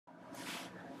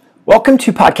Welcome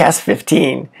to podcast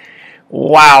 15.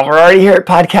 Wow, we're already here at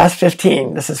podcast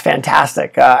 15. This is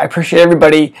fantastic. I appreciate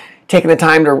everybody taking the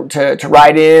time to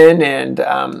write in and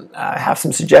have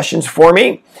some suggestions for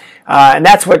me. And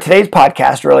that's what today's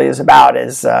podcast really is about,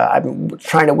 is I'm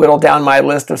trying to whittle down my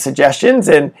list of suggestions.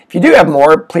 And if you do have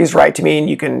more, please write to me, and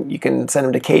you can send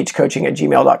them to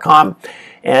cagecoaching@gmail.com,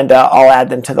 and I'll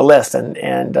add them to the list.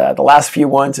 And the last few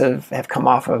ones have come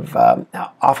off of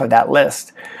that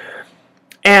list.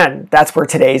 And that's where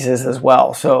today's is as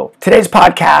well. So today's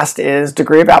podcast is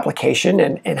degree of application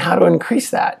and how to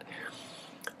increase that.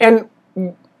 And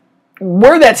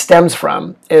where that stems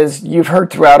from is, you've heard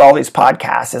throughout all these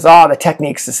podcasts, is the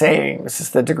technique's the same. This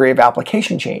is the degree of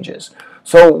application changes.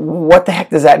 So what the heck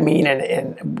does that mean,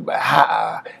 and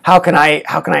how can I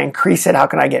increase it? How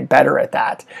can I get better at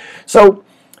that? So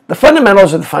the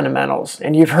fundamentals are the fundamentals,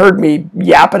 and you've heard me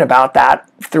yapping about that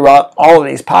throughout all of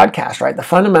these podcasts, right? The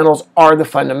fundamentals are the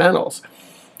fundamentals.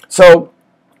 So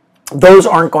those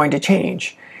aren't going to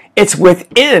change. It's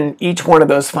within each one of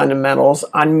those fundamentals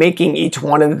on making each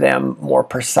one of them more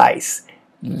precise.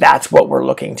 That's what we're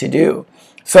looking to do.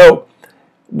 So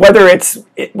whether it's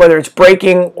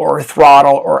braking or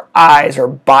throttle or eyes or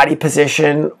body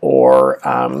position or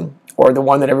the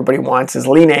one that everybody wants is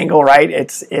lean angle, right?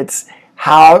 It's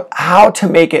how to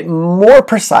make it more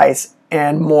precise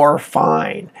and more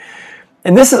fine.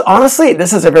 And this is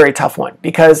a very tough one,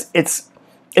 because it's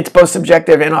both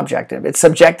subjective and objective. It's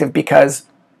subjective because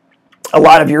a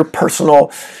lot of your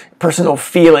personal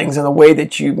feelings and the way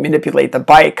that you manipulate the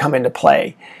bike come into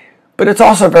play. But it's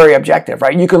also very objective,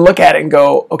 right? You can look at it and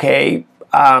go, okay,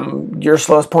 your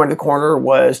slowest point of the corner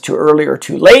was too early or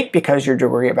too late because your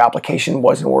degree of application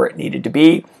wasn't where it needed to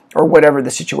be, or whatever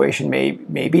the situation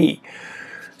may be.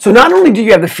 So not only do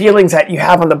you have the feelings that you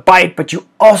have on the bike, but you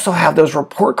also have those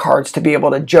report cards to be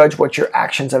able to judge what your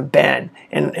actions have been,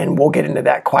 and we'll get into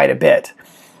that quite a bit.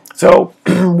 So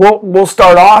we'll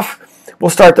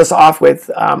start this off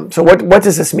with, so what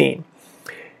does this mean?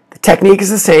 The technique is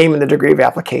the same and the degree of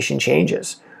application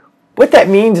changes. What that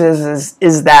means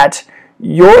is that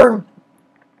your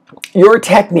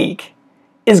technique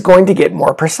is going to get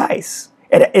more precise.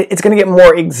 It's going to get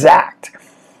more exact.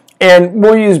 And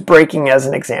we'll use braking as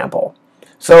an example.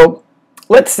 So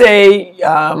let's say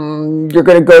you're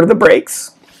going to go to the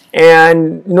brakes,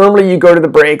 and normally you go to the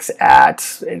brakes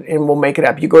at, and we'll make it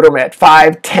up, you go to them at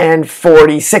 5, 10,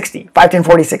 40, 60, 5, 10,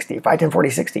 40, 60, 5, 10, 40,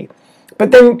 60.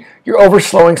 But then you're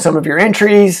overslowing some of your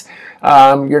entries.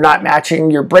 You're not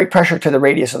matching your brake pressure to the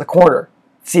radius of the corner.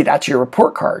 See, that's your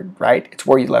report card, right? It's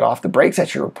where you let off the brakes.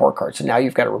 That's your report card. So now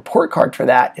you've got a report card for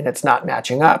that, and it's not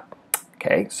matching up.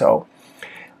 Okay, so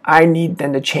I need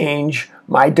then to change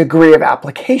my degree of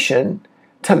application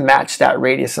to match that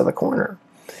radius of the corner.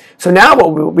 So now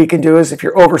what we can do is, if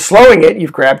you're overslowing it,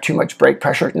 you've grabbed too much brake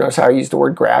pressure. Notice how I use the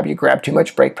word grab. You grab too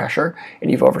much brake pressure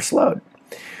and you've overslowed.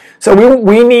 So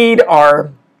we need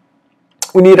our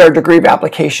degree of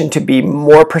application to be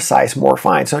more precise, more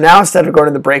fine. So now, instead of going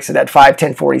to the brakes at 5,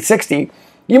 10, 40, 60,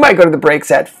 you might go to the brakes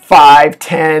at 5,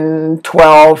 10,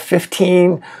 12,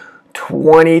 15,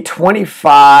 20,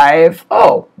 25.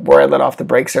 Oh, where I let off the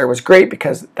brakes there was great,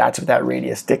 because that's what that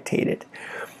radius dictated.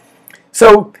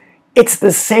 So it's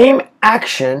the same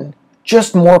action,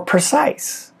 just more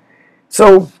precise.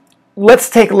 So let's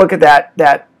take a look at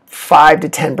that 5 to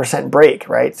 10% brake,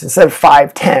 right? So instead of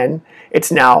 5, 10,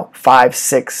 it's now 5,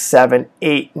 6, 7,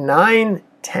 8, 9,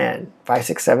 10. 5,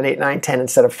 6, 7, 8, 9, 10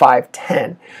 instead of 5,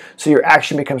 10. So your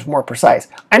action becomes more precise.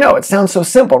 I know, it sounds so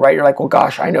simple, right? You're like, well,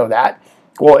 gosh, I know that.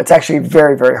 Well, it's actually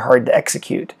very, very hard to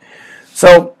execute.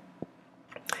 So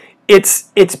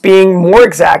it's being more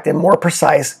exact and more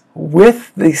precise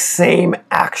with the same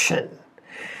action.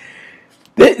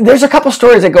 There's a couple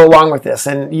stories that go along with this,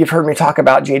 and you've heard me talk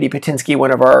about J.D. Patinsky,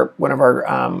 one of our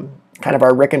kind of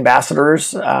our Rick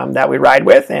ambassadors that we ride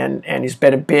with, and he's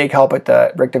been a big help at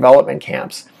the Rick development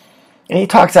camps. And he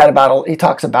talks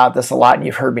about this a lot, and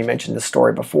you've heard me mention this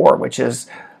story before, which is,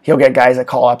 he'll get guys that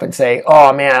call up and say,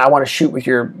 oh man, I want to shoot with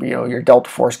your Delta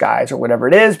Force guys or whatever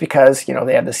it is, because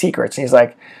they have the secrets. And he's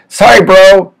like, sorry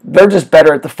bro, they're just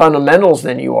better at the fundamentals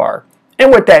than you are.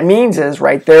 And what that means is,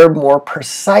 right, they're more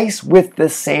precise with the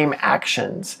same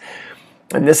actions.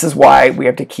 And this is why we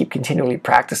have to keep continually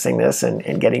practicing this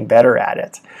and getting better at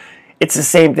it. It's the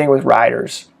same thing with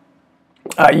riders.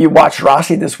 You watched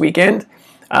Rossi this weekend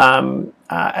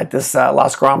at this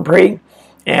Las Grand Prix,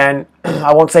 and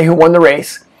I won't say who won the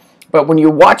race, but when you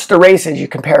watch the races, you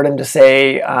compared him to,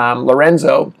 say,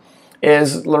 Lorenzo.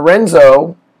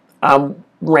 Lorenzo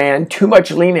ran too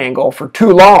much lean angle for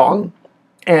too long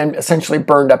and essentially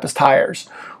burned up his tires.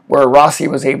 where Rossi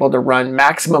was able to run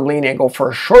maximum lean angle for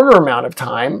a shorter amount of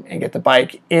time and get the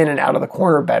bike in and out of the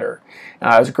corner better. It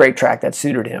was a great track that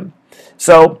suited him.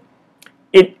 So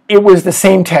it was the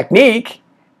same technique,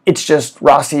 it's just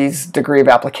Rossi's degree of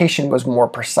application was more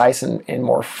precise and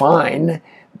more fine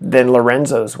than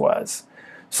Lorenzo's was.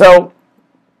 So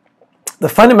the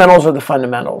fundamentals are the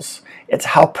fundamentals. It's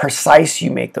how precise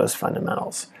you make those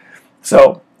fundamentals.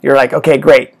 So you're like, okay,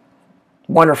 great,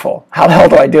 wonderful. How the hell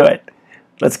do I do it?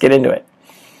 Let's get into it.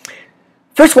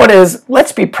 First one is,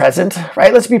 let's be present,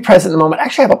 right? Let's be present in the moment.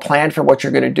 Actually have a plan for what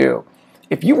you're going to do.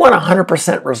 If you want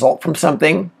 100% result from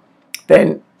something,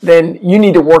 then you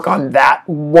need to work on that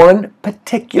one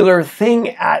particular thing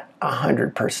at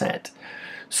 100%.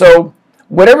 So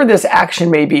whatever this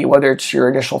action may be, whether it's your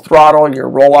initial throttle, your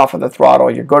roll off of the throttle,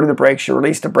 you go to the brakes, you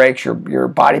release the brakes, your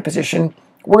body position,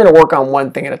 we're going to work on one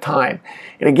thing at a time.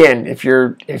 And again, if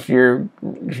you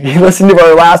listen to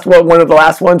our one of the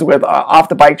last ones with off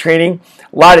the bike training,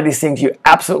 a lot of these things you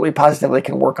absolutely positively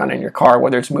can work on in your car,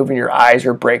 whether it's moving your eyes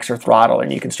or brakes or throttle,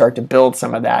 and you can start to build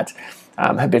some of that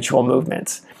habitual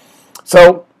movements.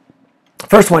 So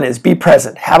first one is be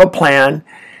present, have a plan.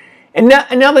 And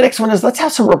now the next one is, let's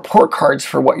have some report cards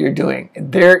for what you're doing.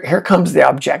 Here comes the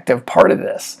objective part of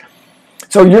this.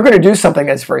 So you're going to do something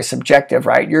that's very subjective,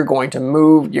 right? You're going to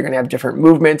move, you're going to have different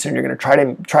movements, and you're going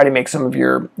to try to make some of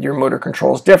your motor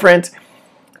controls different.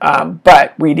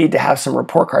 But we need to have some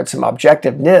report cards, some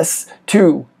objectiveness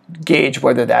to gauge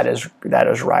whether that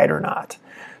is right or not.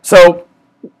 So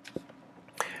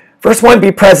first one,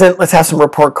 be present. Let's have some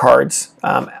report cards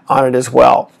on it as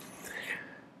well.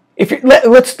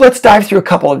 Let's dive through a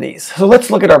couple of these. So let's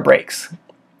look at our brakes.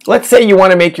 Let's say you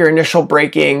want to make your initial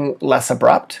braking less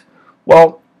abrupt.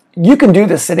 Well, you can do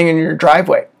this sitting in your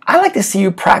driveway. I like to see you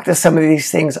practice some of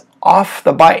these things off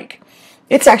the bike.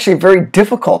 It's actually very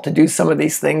difficult to do some of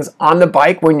these things on the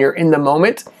bike when you're in the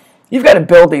moment. You've got to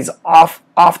build these off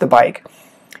the bike.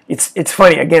 It's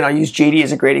funny. Again, I'll use JD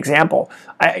as a great example.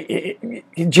 So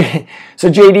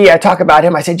JD, I talk about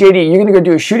him. I say, JD, you're going to go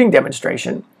do a shooting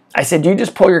demonstration. I said, do you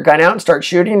just pull your gun out and start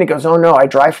shooting? And he goes, oh no, I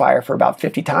dry fire for about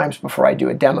 50 times before I do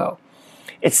a demo.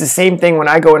 It's the same thing when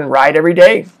I go and ride every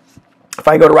day. If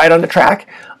I go to ride on the track,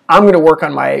 I'm going to work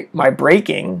on my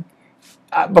braking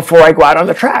before I go out on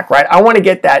the track, right? I want to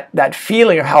get that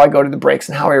feeling of how I go to the brakes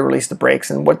and how I release the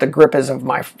brakes and what the grip is of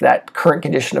that current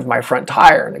condition of my front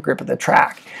tire and the grip of the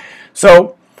track.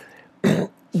 So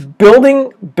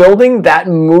building that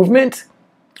movement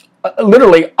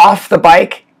literally off the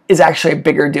bike is actually a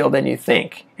bigger deal than you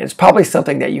think. It's probably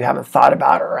something that you haven't thought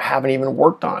about or haven't even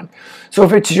worked on. So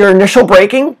if it's your initial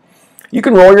braking, you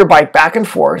can roll your bike back and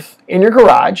forth in your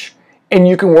garage and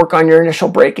you can work on your initial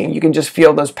braking. You can just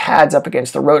feel those pads up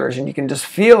against the rotors and you can just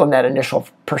feel in that initial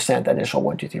percent, that initial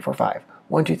 1, 2, 3, 4, 5,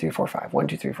 1, 2, 3, 4, 5, 1,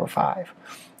 2, 3, 4, 5.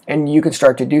 And you can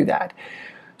start to do that.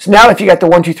 So now if you got the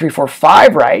 1, 2, 3, 4,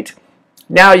 5 right,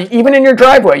 now even in your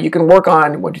driveway, you can work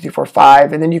on 1, 2, 3, 4,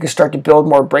 5, and then you can start to build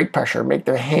more brake pressure, make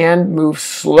the hand move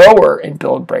slower and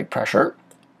build brake pressure.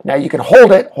 Now you can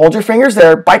hold it, hold your fingers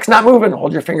there, bike's not moving,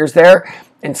 hold your fingers there,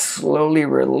 and slowly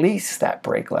release that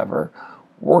brake lever,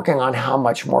 working on how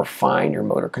much more fine your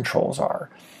motor controls are.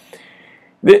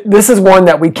 This is one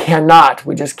that we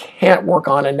just can't work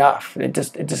on enough. It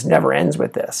just never ends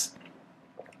with this.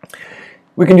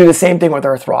 We can do the same thing with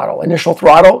our throttle. Initial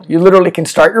throttle, you literally can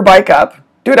start your bike up,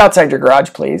 do it outside your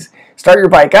garage please, start your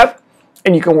bike up,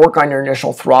 and you can work on your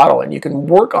initial throttle, and you can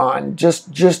work on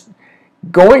just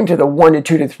going to the 1 to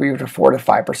 2 to 3 to 4 to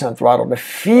 5% throttle to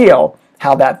feel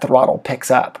how that throttle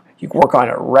picks up. You can work on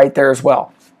it right there as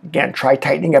well. Again, try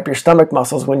tightening up your stomach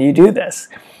muscles when you do this.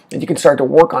 And you can start to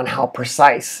work on how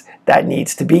precise that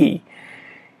needs to be.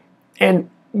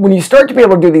 And when you start to be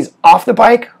able to do these off the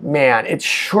bike, man, it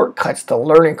shortcuts the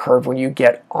learning curve when you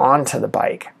get onto the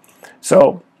bike.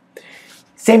 So,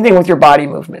 same thing with your body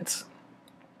movements.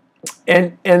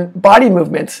 And body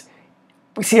movements,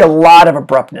 we see a lot of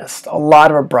abruptness.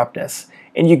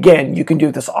 And again, you can do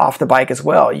this off the bike as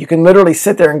well. You can literally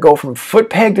sit there and go from foot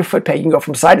peg to foot peg. You can go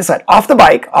from side to side, off the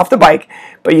bike,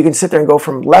 but you can sit there and go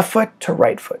from left foot to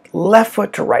right foot, left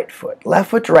foot to right foot,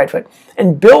 left foot to right foot,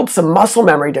 and build some muscle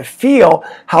memory to feel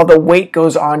how the weight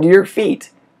goes onto your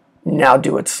feet. Now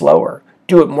do it slower,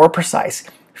 do it more precise.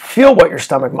 Feel what your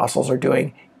stomach muscles are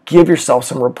doing. Give yourself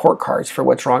some report cards for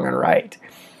what's wrong and right.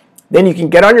 Then you can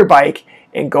get on your bike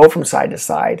and go from side to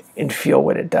side and feel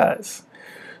what it does.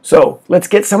 So let's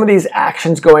get some of these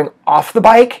actions going off the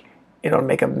bike. It'll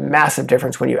make a massive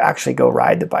difference when you actually go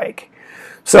ride the bike.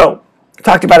 So we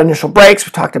talked about initial brakes.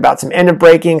 We talked about some end of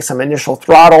braking, some initial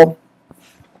throttle.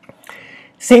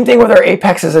 Same thing with our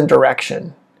apexes and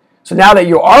direction. So now that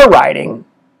you are riding,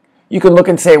 you can look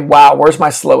and say, wow, where's my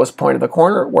slowest point of the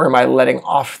corner? Where am I letting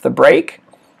off the brake?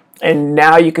 And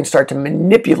now you can start to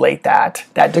manipulate that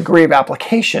degree of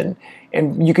application.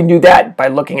 And you can do that by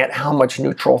looking at how much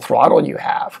neutral throttle you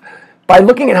have. By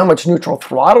looking at how much neutral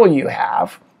throttle you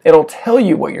have, it'll tell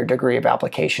you what your degree of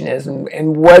application is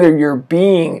and whether you're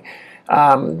being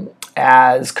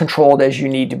as controlled as you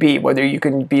need to be, whether you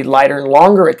can be lighter and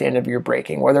longer at the end of your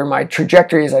braking, whether my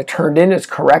trajectory as I turned in is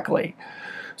correctly.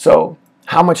 So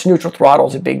how much neutral throttle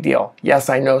is a big deal. Yes,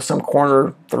 I know some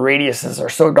corner, the radiuses are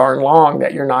so darn long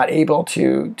that you're not able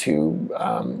to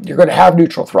you're going to have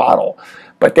neutral throttle.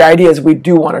 But the idea is we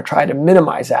do want to try to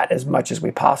minimize that as much as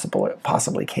we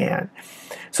possibly can.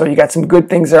 So you got some good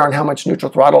things there on how much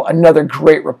neutral throttle. Another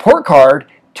great report card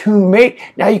to make.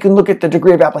 Now you can look at the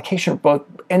degree of application of both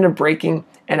end of braking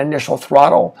and initial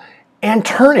throttle and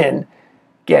turn in,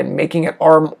 again, making it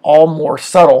all more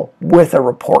subtle with a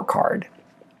report card.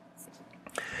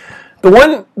 The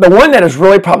one that is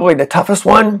really probably the toughest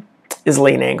one is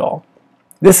lean angle.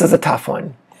 This is a tough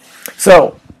one.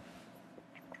 So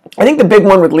I think the big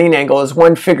one with lean angle is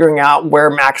one, figuring out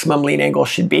where maximum lean angle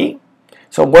should be.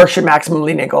 So where should maximum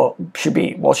lean angle should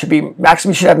be? Well,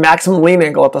 you should have maximum lean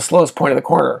angle at the slowest point of the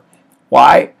corner.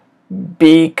 Why?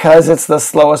 Because it's the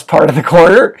slowest part of the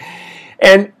corner.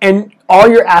 And all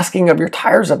you're asking of your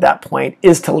tires at that point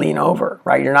is to lean over,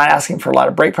 right? You're not asking for a lot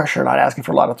of brake pressure, you're not asking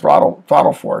for a lot of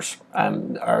throttle force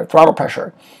or throttle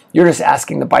pressure. You're just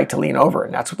asking the bike to lean over,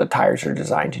 and that's what the tires are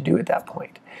designed to do at that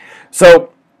point.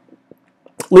 So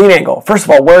lean angle, first of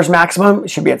all, where's maximum?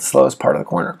 It should be at the slowest part of the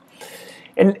corner.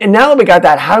 And now that we got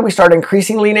that, how do we start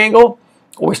increasing lean angle?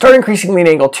 Well, we start increasing lean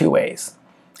angle two ways.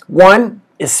 One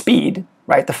is speed,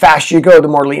 right? The faster you go, the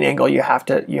more lean angle you have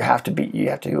to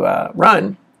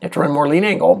run. You have to run more lean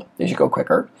angle as you go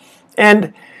quicker.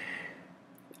 And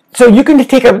so you can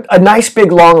take a nice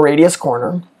big long radius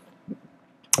corner,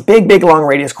 big long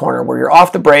radius corner where you're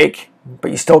off the brake,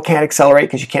 but you still can't accelerate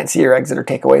because you can't see your exit or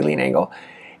take away lean angle.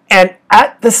 And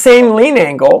at the same lean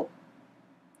angle,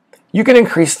 you can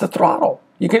increase the throttle.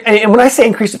 And when I say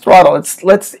increase the throttle,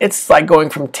 it's like going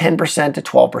from 10% to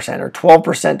 12% or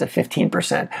 12% to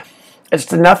 15%.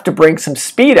 It's enough to bring some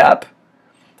speed up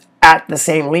at the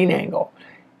same lean angle.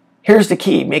 Here's the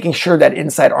key, making sure that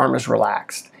inside arm is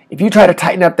relaxed. If you try to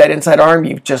tighten up that inside arm,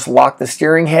 you've just locked the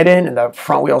steering head in and the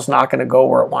front wheel's not going to go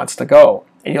where it wants to go.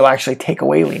 And you'll actually take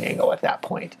away lean angle at that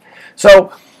point.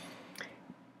 So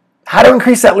how to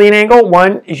increase that lean angle?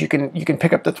 One is you can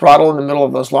pick up the throttle in the middle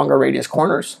of those longer radius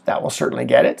corners. That will certainly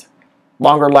get it.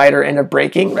 Longer, lighter end of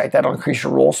braking, right? That'll increase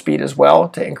your roll speed as well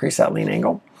to increase that lean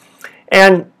angle.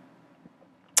 And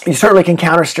you certainly can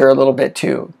counter steer a little bit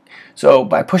too. So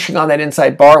by pushing on that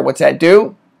inside bar, what's that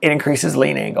do? It increases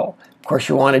lean angle. Of course,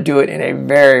 you want to do it in a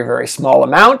very, very small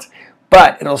amount,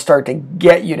 but it'll start to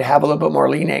get you to have a little bit more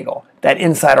lean angle. That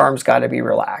inside arm's got to be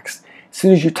relaxed. As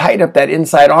soon as you tighten up that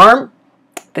inside arm,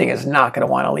 thing is not going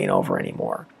to want to lean over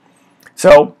anymore.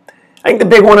 So I think the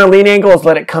big one on lean angle is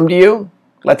let it come to you.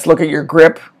 Let's look at your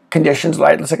grip conditions,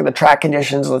 right? Let's look at the track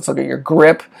conditions. Let's look at your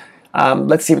grip.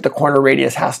 Let's see what the corner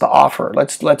radius has to offer.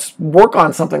 Let's work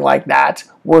on something like that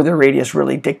where the radius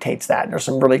really dictates that. And there's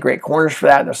some really great corners for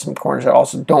that. There's some corners that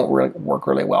also don't really work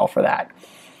really well for that.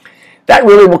 That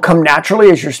really will come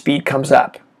naturally as your speed comes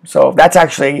up. So that's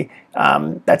actually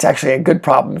a good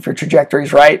problem. If your trajectory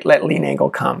is right, let lean angle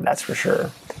come. That's for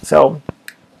sure. So,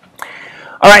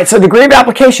 all right. So degree of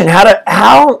application,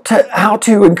 how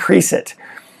to increase it,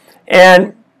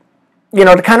 and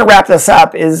to kind of wrap this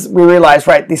up is we realize,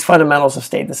 right, these fundamentals have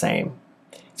stayed the same.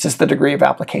 It's just the degree of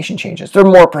application changes. They're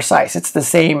more precise. It's the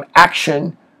same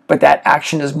action, but that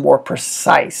action is more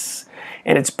precise,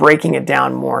 and it's breaking it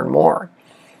down more and more.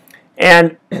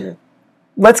 And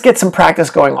let's get some practice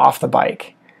going off the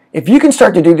bike. If you can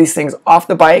start to do these things off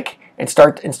the bike and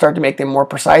start to make them more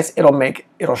precise,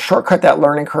 it'll shortcut that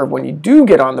learning curve when you do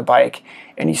get on the bike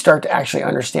and you start to actually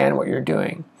understand what you're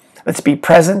doing. Let's be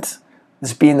present.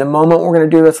 Let's be in the moment we're going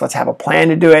to do this. Let's have a plan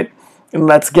to do it. And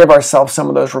let's give ourselves some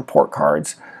of those report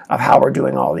cards of how we're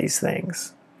doing all these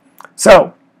things.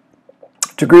 So,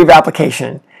 degree of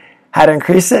application. How to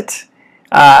increase it.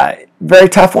 Very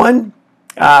tough one.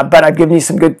 But I've given you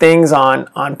some good things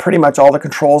on pretty much all the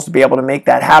controls to be able to make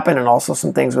that happen, and also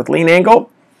some things with lean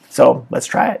angle. So let's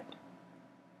try it.